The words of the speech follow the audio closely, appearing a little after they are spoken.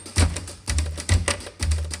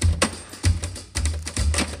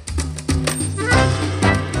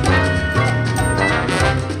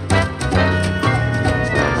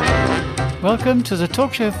Welcome to the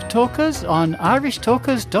Talk Show for Talkers on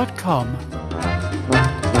irishtalkers.com.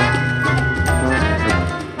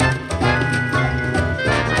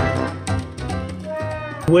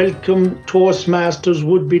 Welcome, Toastmasters,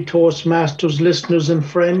 would-be Toastmasters listeners and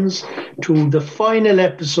friends, to the final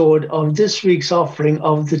episode of this week's offering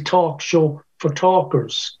of the Talk Show for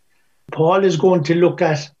Talkers. Paul is going to look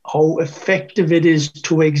at how effective it is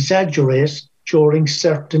to exaggerate during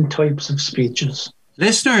certain types of speeches.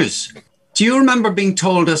 Listeners, do you remember being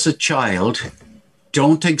told as a child,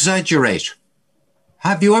 don't exaggerate?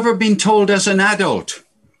 Have you ever been told as an adult,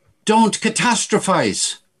 don't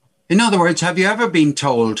catastrophize? In other words, have you ever been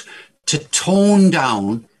told to tone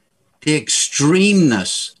down the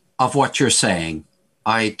extremeness of what you're saying?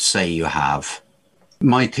 I'd say you have.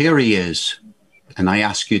 My theory is, and I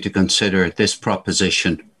ask you to consider this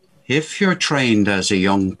proposition, if you're trained as a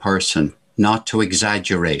young person not to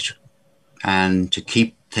exaggerate and to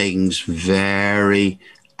keep things very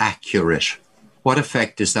accurate, what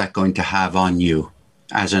effect is that going to have on you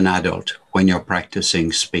as an adult when you're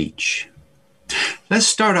practicing speech? Let's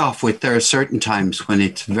start off with there are certain times when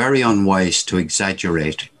it's very unwise to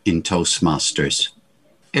exaggerate in Toastmasters.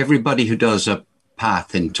 Everybody who does a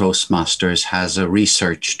path in Toastmasters has a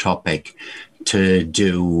research topic to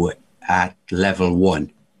do at level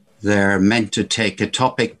 1. They're meant to take a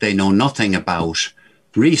topic they know nothing about,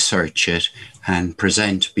 research it, and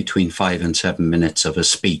present between 5 and 7 minutes of a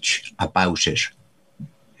speech about it.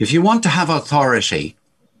 If you want to have authority,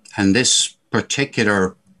 and this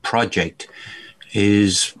particular project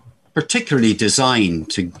is particularly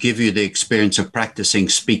designed to give you the experience of practicing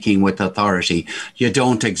speaking with authority, you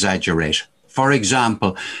don't exaggerate. For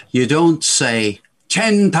example, you don't say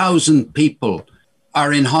 10,000 people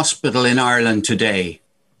are in hospital in Ireland today.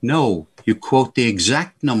 No, you quote the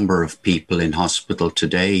exact number of people in hospital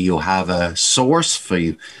today. You have a source for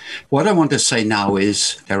you. What I want to say now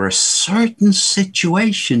is there are certain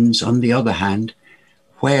situations, on the other hand,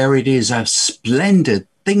 where it is a splendid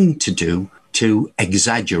thing to do to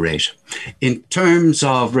exaggerate. In terms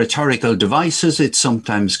of rhetorical devices, it's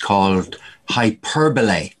sometimes called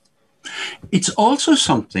hyperbole. It's also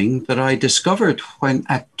something that I discovered when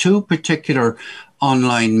at 2 particular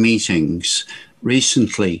online meetings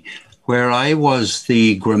recently, where I was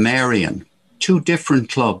the grammarian, 2 different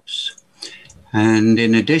clubs. And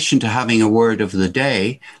in addition to having a word of the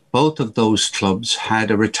day, both of those clubs had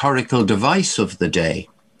a rhetorical device of the day.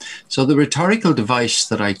 So the rhetorical device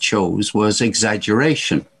that I chose was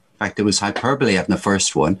exaggeration. In fact, it was hyperbole at the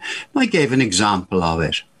first one. I gave an example of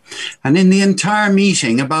it. And in the entire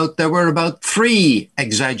meeting, there were about 3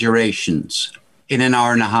 exaggerations in an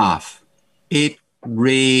hour and a half. It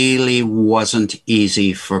really wasn't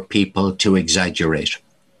easy for people to exaggerate.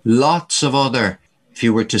 Lots of other, if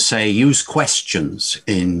you were to say, use questions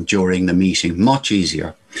during the meeting, much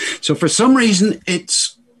easier. So for some reason,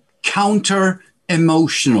 it's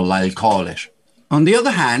counter-emotional, I'll call it. On the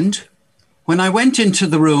other hand, when I went into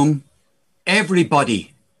the room,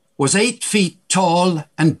 everybody was 8 feet tall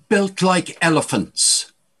and built like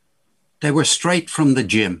elephants. They were straight from the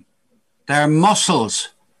gym. Their muscles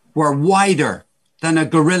were wider than a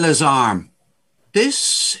gorilla's arm.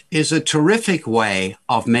 This is a terrific way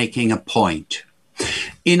of making a point.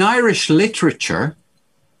 In Irish literature,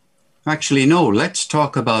 actually, no, let's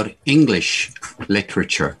talk about English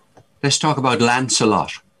literature. Let's talk about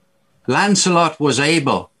Lancelot. Lancelot was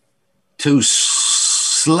able to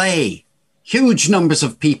slay huge numbers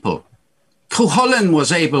of people. Cuchulainn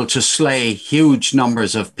was able to slay huge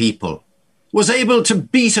numbers of people, was able to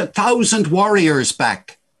beat 1,000 warriors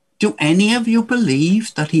back. Do any of you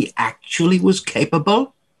believe that he actually was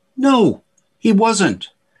capable? No, he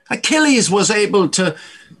wasn't. Achilles was able to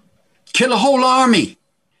kill a whole army.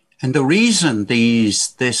 And the reason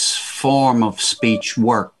this form of speech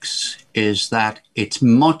works is that it's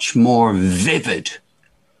much more vivid.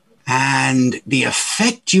 And the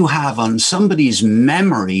effect you have on somebody's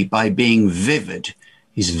memory by being vivid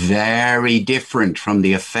is very different from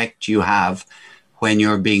the effect you have when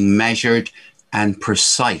you're being measured and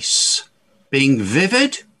precise. Being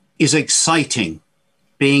vivid is exciting.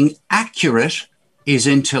 Being accurate is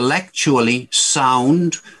intellectually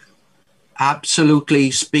sound, absolutely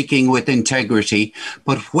speaking with integrity.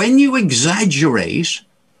 But when you exaggerate,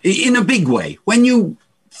 in a big way, when you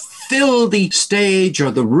fill the stage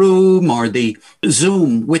or the room or the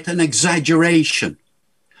Zoom with an exaggeration,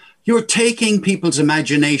 you're taking people's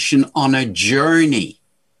imagination on a journey.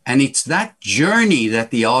 And it's that journey that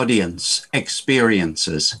the audience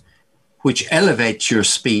experiences, which elevates your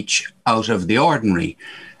speech out of the ordinary.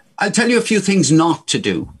 I'll tell you a few things not to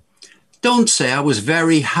do. Don't say, I was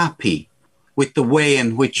very happy with the way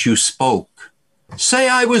in which you spoke. Say,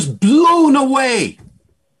 I was blown away.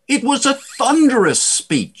 It was a thunderous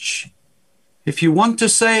speech. If you want to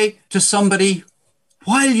say to somebody,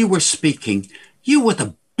 while you were speaking, you were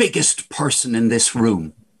the biggest person in this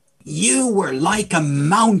room. You were like a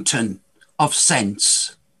mountain of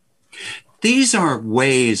sense. These are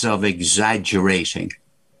ways of exaggerating.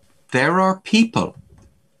 There are people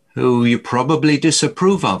who you probably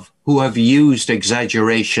disapprove of who have used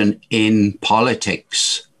exaggeration in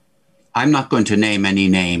politics. I'm not going to name any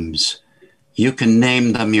names. You can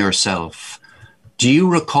name them yourself. Do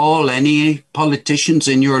you recall any politicians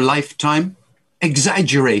in your lifetime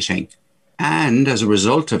exaggerating? And as a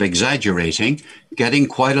result of exaggerating, getting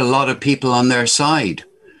quite a lot of people on their side.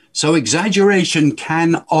 So exaggeration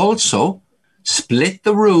can also split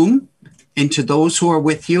the room into those who are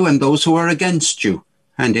with you and those who are against you.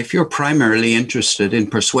 And if you're primarily interested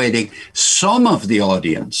in persuading some of the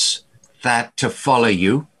audience that to follow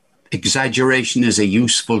you, exaggeration is a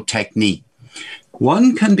useful technique.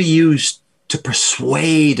 One can be used to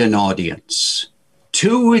persuade an audience.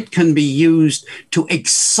 Two, it can be used to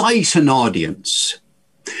excite an audience.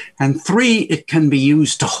 And three, it can be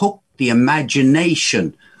used to hook the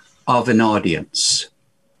imagination of an audience.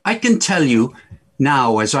 I can tell you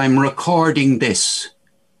now, as I'm recording this,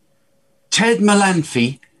 Ted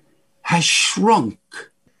Malanphy has shrunk.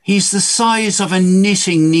 He's the size of a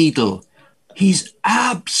knitting needle. He's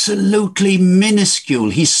absolutely minuscule.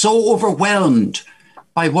 He's so overwhelmed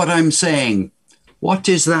by what I'm saying. What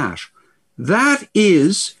is that? That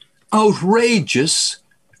is outrageous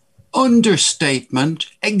understatement,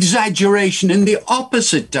 exaggeration in the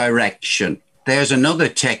opposite direction. There's another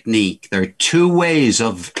technique. There are two ways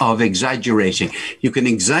of exaggerating. You can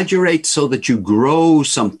exaggerate so that you grow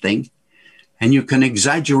something, and you can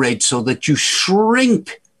exaggerate so that you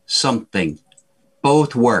shrink something.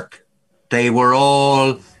 Both work. They were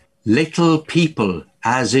all little people,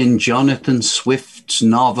 as in Jonathan Swift's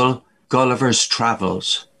novel, Gulliver's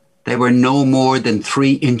Travels. They were no more than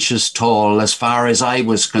 3 inches tall as far as I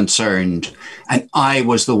was concerned, and I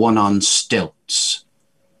was the one on stilts.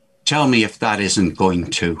 Tell me if that isn't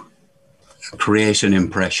going to create an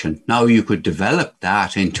impression. Now you could develop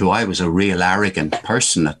that into I was a real arrogant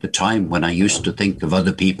person at the time when I used to think of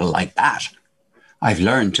other people like that. I've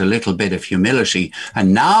learned a little bit of humility,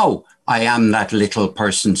 and now I am that little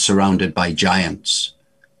person surrounded by giants.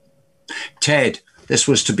 Ted, this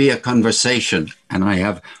was to be a conversation, and I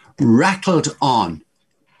have rattled on.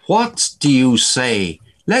 What do you say?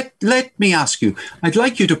 Let me ask you, I'd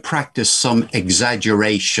like you to practice some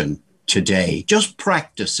exaggeration today. Just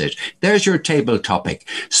practice it. There's your table topic.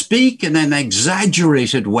 Speak in an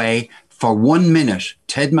exaggerated way for 1 minute.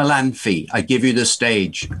 Ted Malanphy, I give you the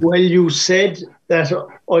stage. Well, you said that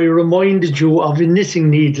I reminded you of a knitting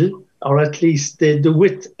needle, or at least the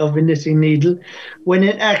width of a knitting needle, when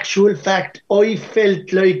in actual fact, I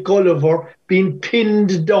felt like Gulliver being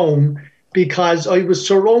pinned down because I was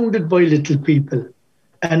surrounded by little people.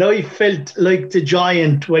 And I felt like the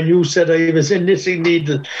giant when you said I was a knitting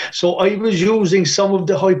needle. So I was using some of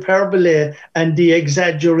the hyperbole and the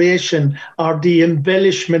exaggeration or the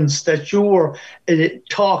embellishments that you were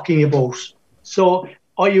talking about. So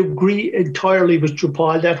I agree entirely with you,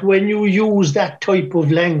 Paul, that when you use that type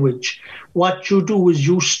of language, what you do is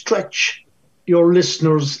you stretch your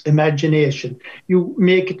listener's imagination. You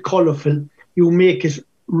make it colourful. You make it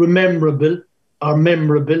rememberable or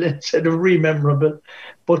memorable instead of rememberable.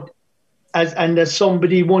 But as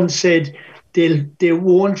somebody once said, they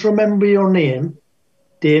won't remember your name.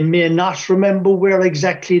 They may not remember where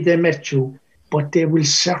exactly they met you, but they will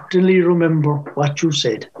certainly remember what you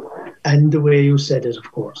said and the way you said it,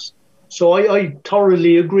 of course. So I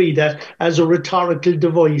thoroughly agree that as a rhetorical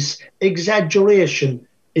device, exaggeration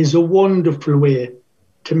is a wonderful way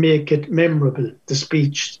to make it memorable, the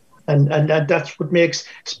speech. And that's what makes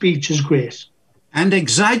speeches great. And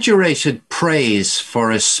exaggerated praise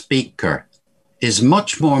for a speaker is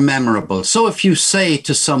much more memorable. So if you say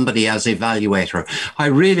to somebody as evaluator, I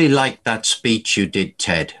really liked that speech you did,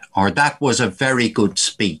 Ted, or that was a very good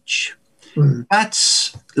speech.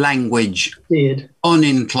 That's language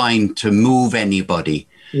uninclined to move anybody.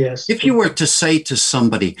 Yes. If you were to say to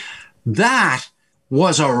somebody, that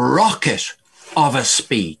was a rocket of a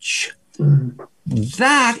speech,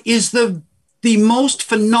 that is the most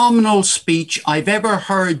phenomenal speech I've ever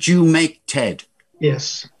heard you make, Ted.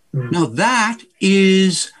 Yes. Now that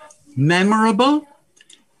is memorable.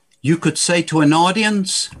 You could say to an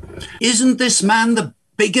audience, isn't this man the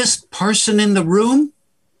biggest person in the room?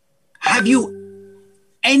 Have you,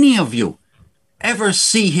 any of you, ever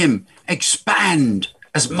see him expand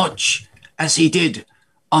as much as he did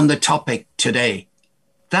on the topic today.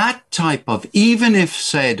 That type of, even if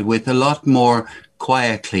said with a lot more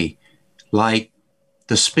quietly, like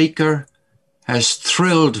the speaker has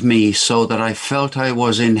thrilled me so that I felt I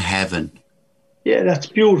was in heaven. Yeah, that's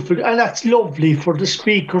beautiful. And that's lovely for the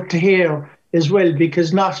speaker to hear as well,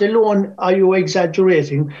 because not alone are you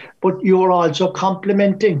exaggerating, but you're also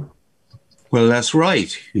complimenting. Well, that's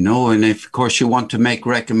right. And if, of course, you want to make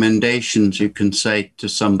recommendations, you can say to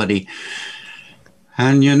somebody,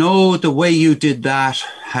 and the way you did that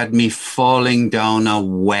had me falling down a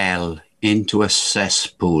well into a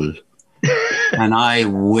cesspool. And I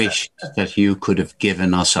wished that you could have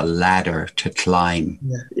given us a ladder to climb.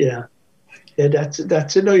 Yeah, that's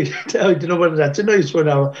a nice. I don't know whether that's a nice one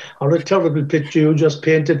or a terrible picture you just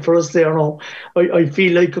painted for us there. No, I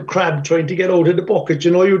feel like a crab trying to get out of the bucket.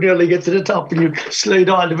 You nearly get to the top and you slide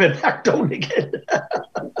all the way back down again.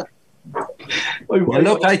 Well,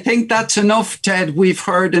 look, I think that's enough, Ted. We've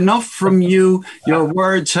heard enough from you. Your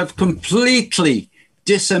words have completely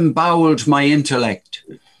disemboweled my intellect.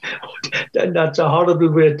 That's a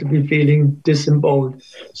horrible way to be feeling, disemboweled.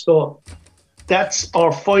 So that's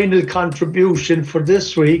our final contribution for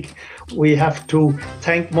this week. We have to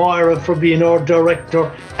thank Moira for being our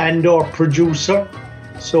director and our producer.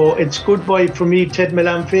 So it's goodbye from me, Ted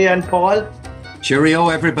Melanfe, and Paul. Cheerio,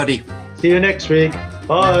 everybody. See you next week.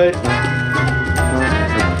 Bye.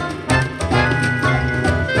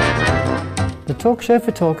 The Talk Show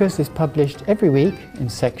for Talkers is published every week in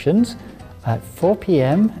sections at 4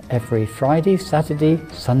 p.m. every Friday, Saturday,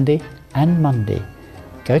 Sunday and Monday.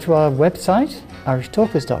 Go to our website,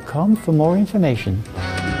 irishtalkers.com, for more information.